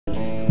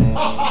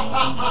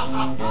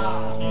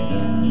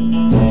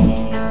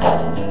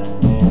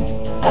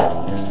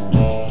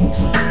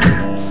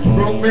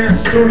Broke Man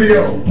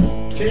Studio.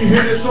 Can you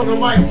hear this on the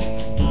mic?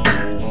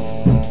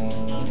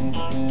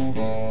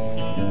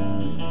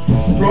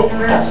 Broke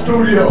Man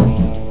Studio.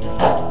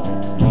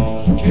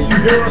 Can you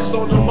hear us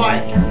on the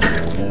mic?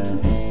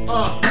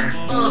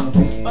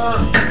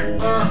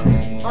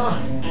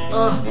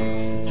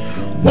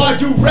 Why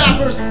do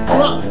rappers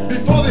run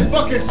before they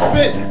fucking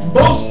spit?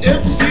 Most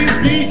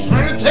MCs be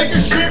trying to take a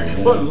shit,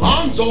 but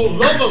Lonzo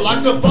Lover like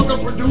to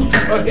fucking produce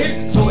a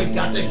hit, so he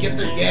got to get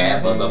the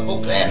gab of the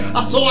vocab.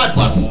 So I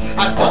bust,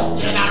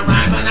 and I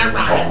rhyme, and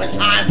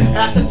time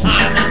after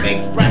time I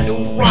make brand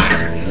new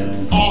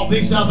rhymes. All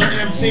these other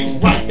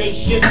MCs write they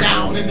shit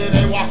down, and then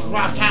they walk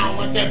around town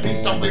with their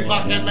beats don't be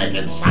fucking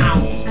making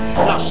sounds.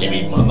 Y'all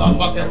shitty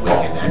motherfucking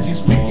wicked as you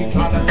speak, you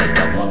try to make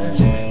the fucking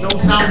shit don't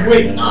sound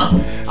weak,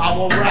 I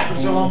will rap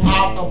until I'm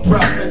out of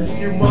breath, and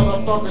you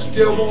motherfuckers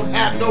still won't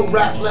have no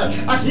raps left.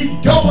 I keep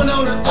going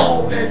on and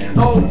on and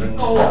on and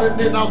on, and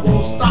then I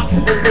won't stop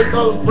until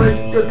the break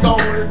of dawn,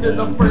 and then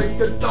the break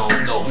of dawn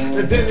go,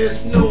 and then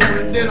it's noon,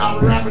 and then I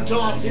rap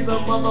until I see the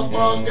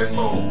motherfucking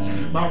moon.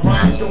 My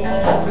rhymes go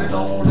on and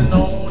on and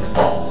on and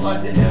on like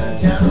the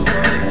Indiana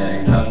Bunny.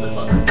 Ain't nothing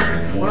fucking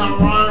funny. When I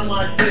rhyme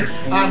like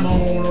this, I'm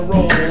on a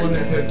roll, and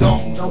if you don't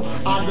know,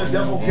 I'm the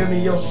devil, give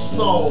me your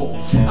soul.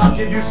 I'll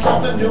give you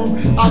something new,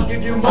 I'll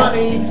give you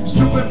money,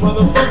 stupid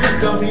motherfucking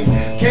dummies.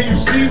 Can you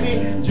see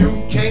me?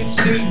 You can't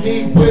see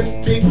me with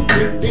big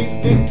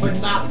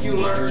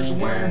binoculars,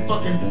 wearing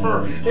fucking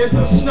fur in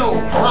the snow.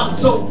 I'm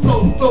so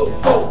flow until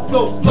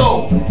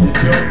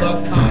the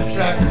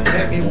contract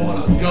let me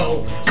wanna go.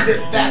 Sit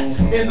back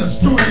in the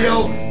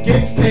studio,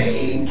 get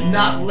paid,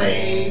 not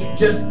laid,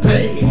 just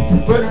paid.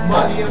 Put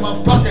money in my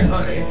pocket,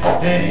 honey.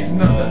 Ain't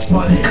nothing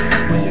funny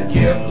when you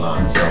give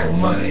Lonzo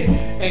money.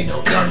 Ain't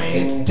no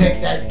dummy, take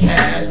that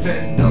cash,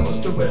 bend over,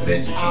 stupid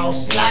bitch, I'll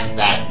slap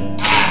that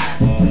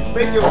ass.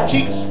 Make your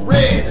cheeks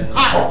red and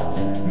hot,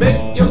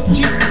 make your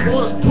cheeks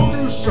wanna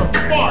produce a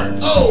fart.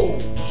 Oh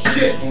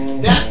shit,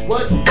 that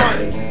was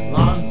funny.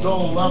 Lonzo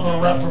Lover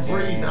rap for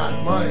free,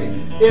 not money.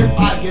 If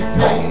I get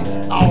paid,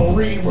 I'll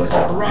read what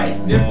I write,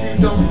 and if you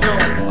don't know,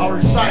 I'll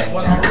recite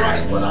what I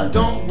write, but I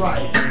don't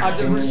write. I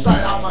just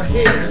recite out my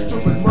head. The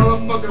stupid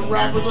motherfucking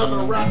rappers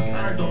other rap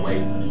kinds of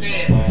ways are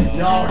dead.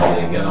 Y'all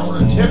need to get on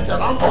the tip that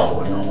I'm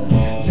flowing on.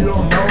 You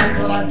don't know,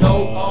 but I go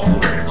on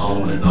and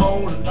on and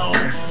on and on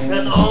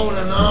and on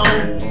and on.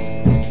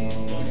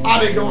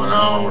 I be going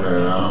on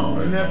and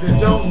on, and if you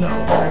don't know,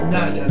 then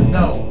now you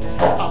know.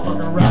 I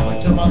fucking rap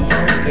until my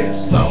throat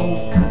gets so.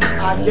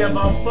 I give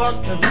a fuck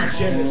cause my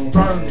shit is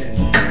burning.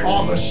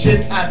 All the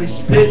shit I be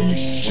spitting, you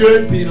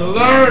should be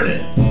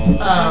learning.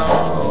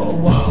 Oh,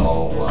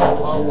 whoa.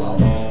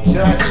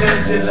 Should I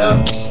change it up?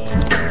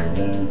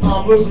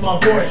 I'm losing my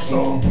voice,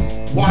 so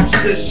watch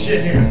this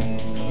shit here.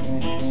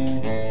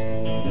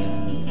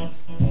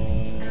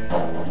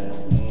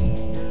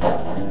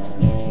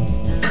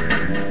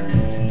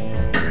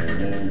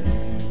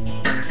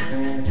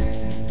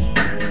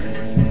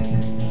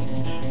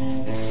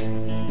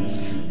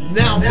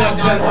 Now that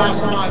I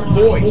lost my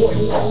voice,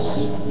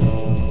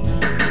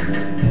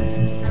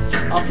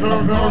 I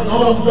turned on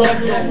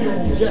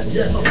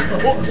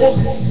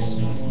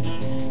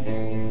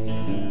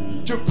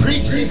to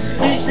preach and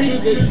speak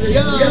to the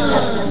young.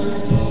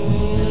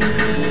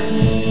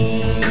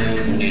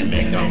 And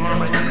make a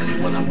harmony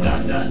when I'm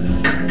done.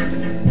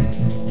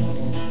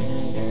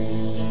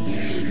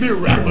 Me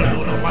rapping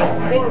on a mic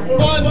for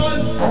fun.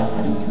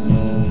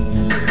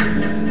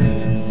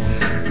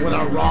 When I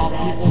rob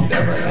people,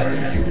 never had to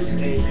use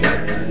a gun.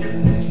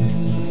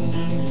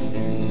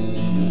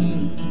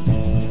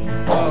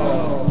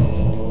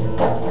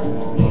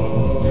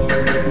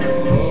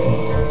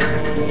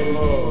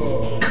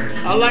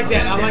 I like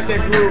that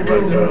groove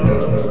right there.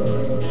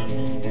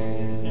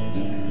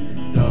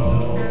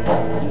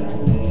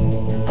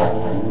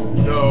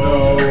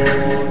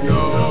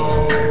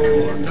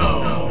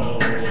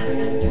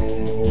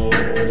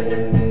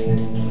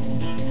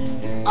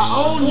 I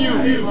own you.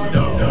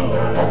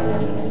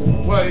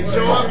 What, he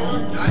show up?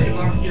 I didn't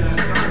want to get that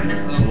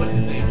song. What's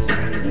his name?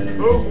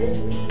 Who?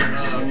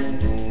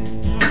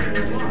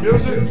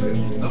 Music?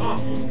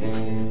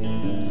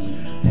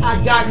 I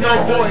got no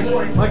voice.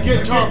 My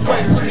guitar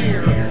player's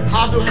here.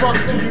 How the fuck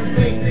do you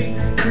think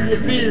through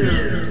your beer?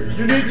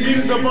 You need to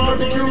use a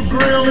barbecue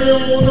grill.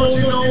 Don't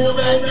you know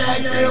that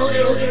grill is?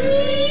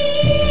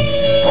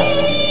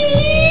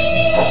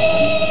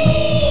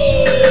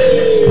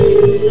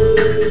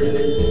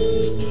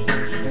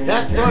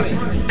 That's funny.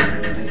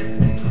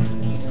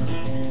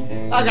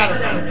 I gotta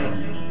go.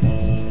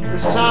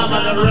 It's time I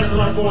gotta rest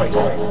my voice.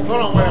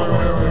 Hold on, wait.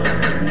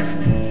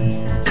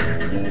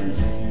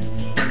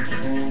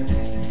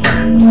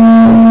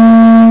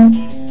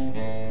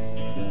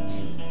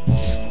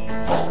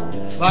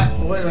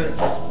 Wait a minute.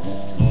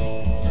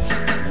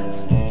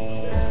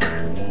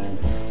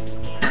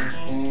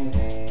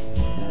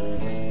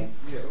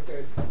 Yeah,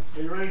 okay.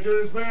 Are you ready to do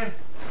this, man?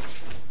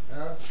 I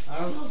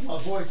don't know my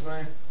voice,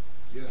 man.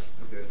 Yeah.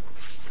 good.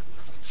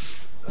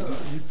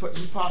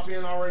 You pop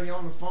in already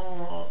on the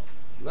phone,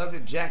 leather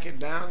jacket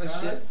down and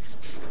shit.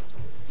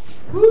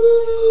 Woo!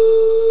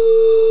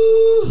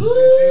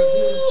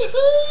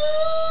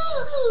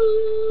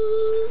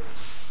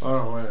 Hold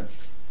on, wait a minute.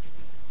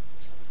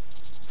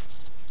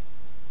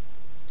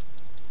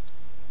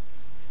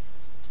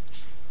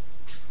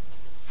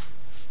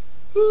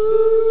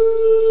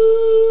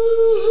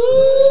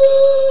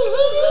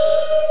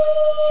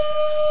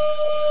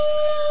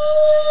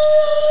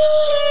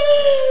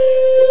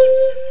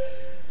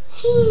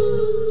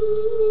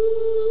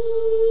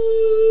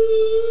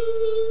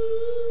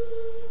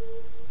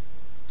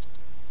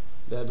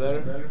 That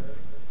better?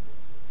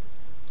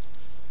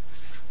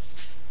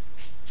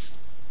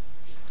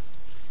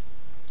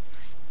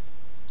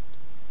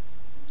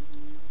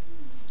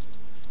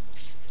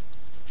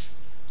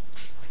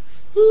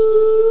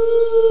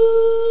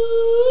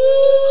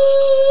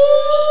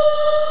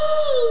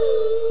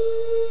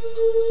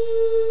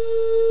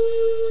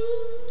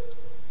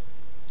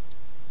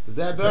 Is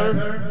that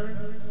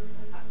better?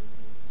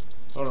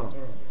 Hold on.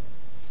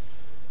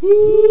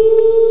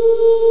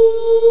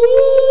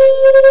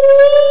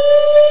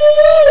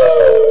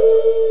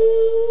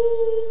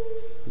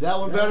 Is that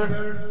one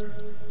better?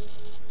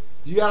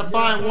 You gotta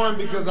find one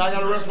because I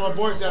gotta rest my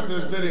voice after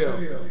this video.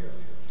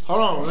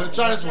 Hold on, let's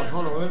try this one.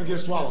 Hold on, let me get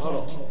swallowed. Hold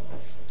on.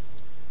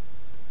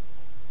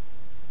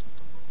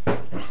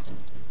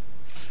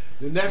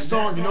 The next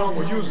song, you know I'm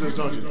gonna use this,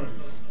 don't you?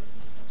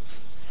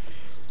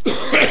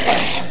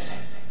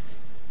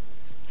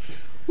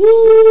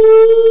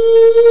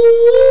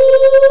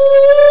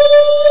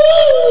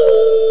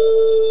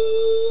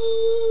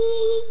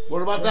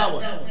 What about that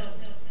one?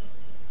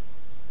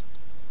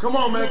 Come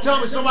on, man. Tell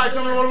me. Somebody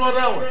tell me what about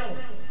that one.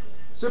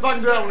 See if I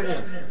can do that one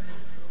again.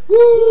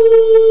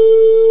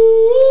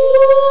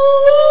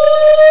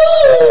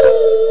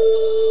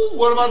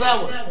 What about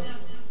that one?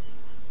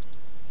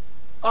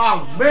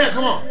 Oh, man.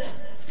 Come on.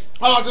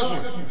 How about this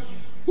one?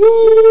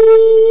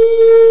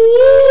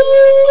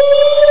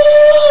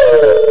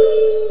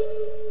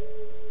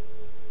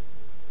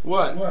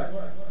 What?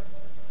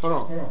 Hold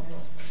on.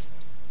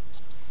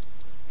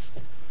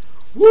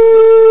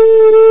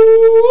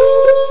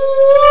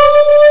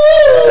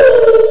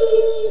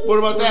 What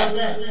about that?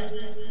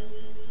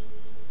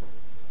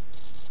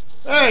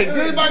 Hey, is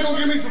anybody gonna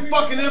give me some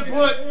fucking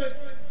input?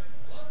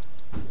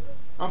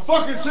 I'm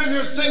fucking sitting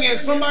here singing.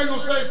 Somebody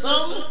gonna say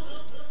something?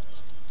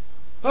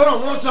 Hold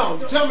on, one time.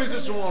 Tell me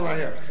this one right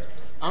here.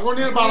 I'm gonna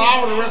need about an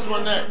hour to rest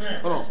my neck.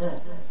 Hold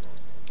on.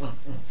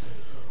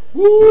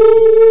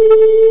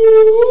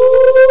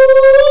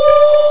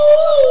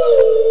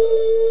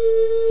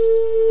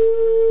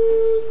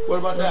 What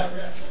about that?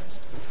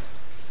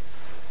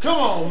 Come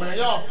on, man.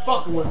 Y'all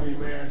fucking with me,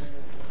 man.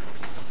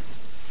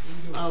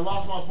 I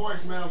lost my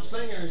voice, man. I'm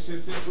singing and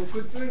shit. Go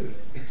quit singing.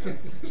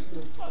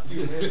 Fuck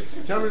you, man.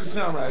 Tell me the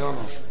sound right. Hold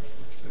on.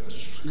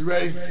 You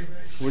ready?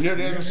 When you're at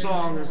the end of the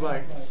song, it's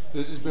like,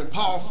 it's been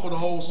powerful the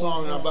whole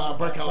song, and I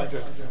break out like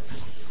this.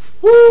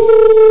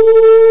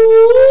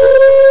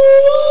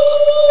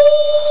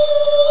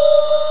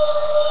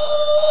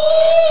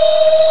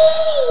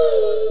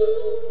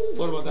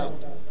 What about that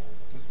one?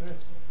 That's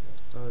fast.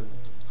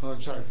 Hold on,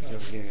 try to get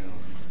it again.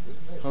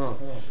 Hold on.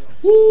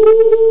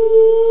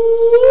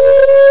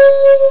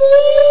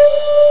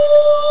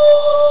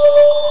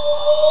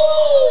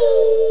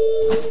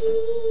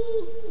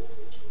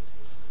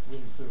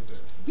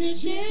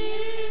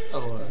 Bitches.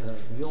 Oh,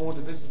 you don't want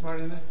the bitches part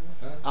in there?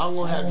 I'm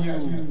gonna have you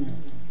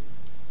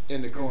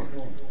in the corner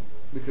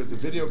because the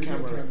video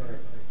camera.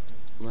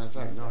 Matter of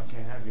fact, no, I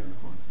can't have you in the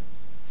corner.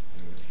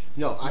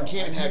 No, I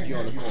can't have you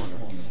in the corner.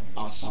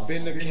 I'll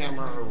spin the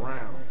camera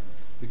around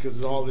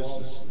because all this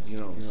is,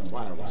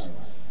 wireless.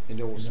 And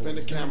then we'll spin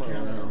the camera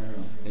around,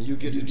 and you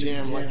get to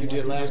jam like you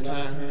did last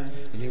time.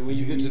 And then when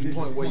you get to the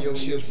point where your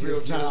shit's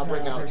real tight, I'll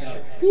break out.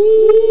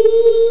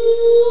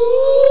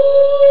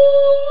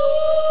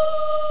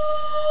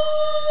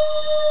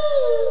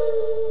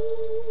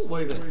 What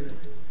do you think?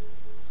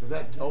 Is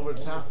that over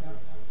the top?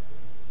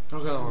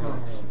 Okay, no.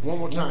 One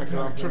more time, because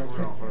I'm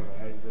tripping off.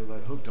 It's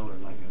like hooked on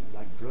it, like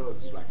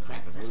drugs, it's like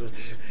crackers. I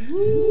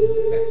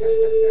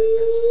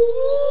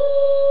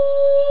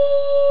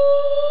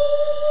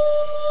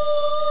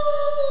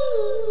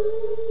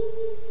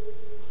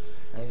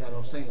ain't got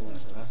no singing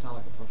lessons. I sound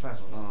like a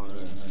professional. No.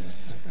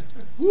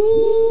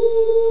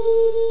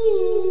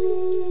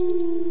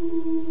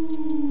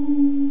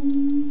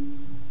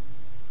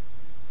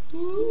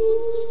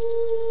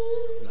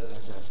 No,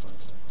 that's fun.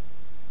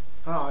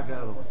 Oh, I got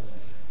another one.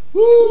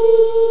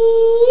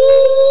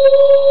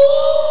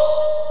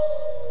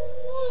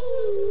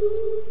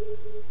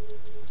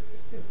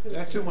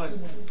 That's too much.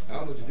 I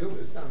don't know what you do, but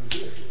it sounds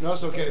good. No,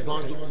 it's okay as long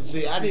as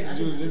see. I need to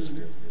do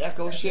this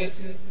echo shit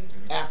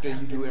after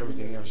you do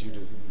everything else you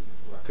do.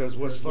 Because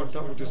what's fucked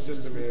up with this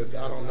system is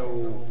I don't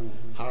know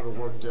how to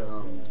work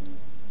the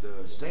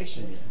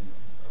station yet.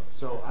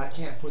 So I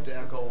can't put the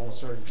echo on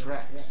certain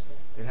tracks.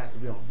 It has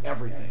to be on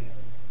everything,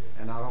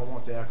 and I don't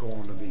want the echo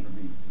on the beat.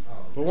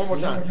 But one more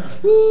time.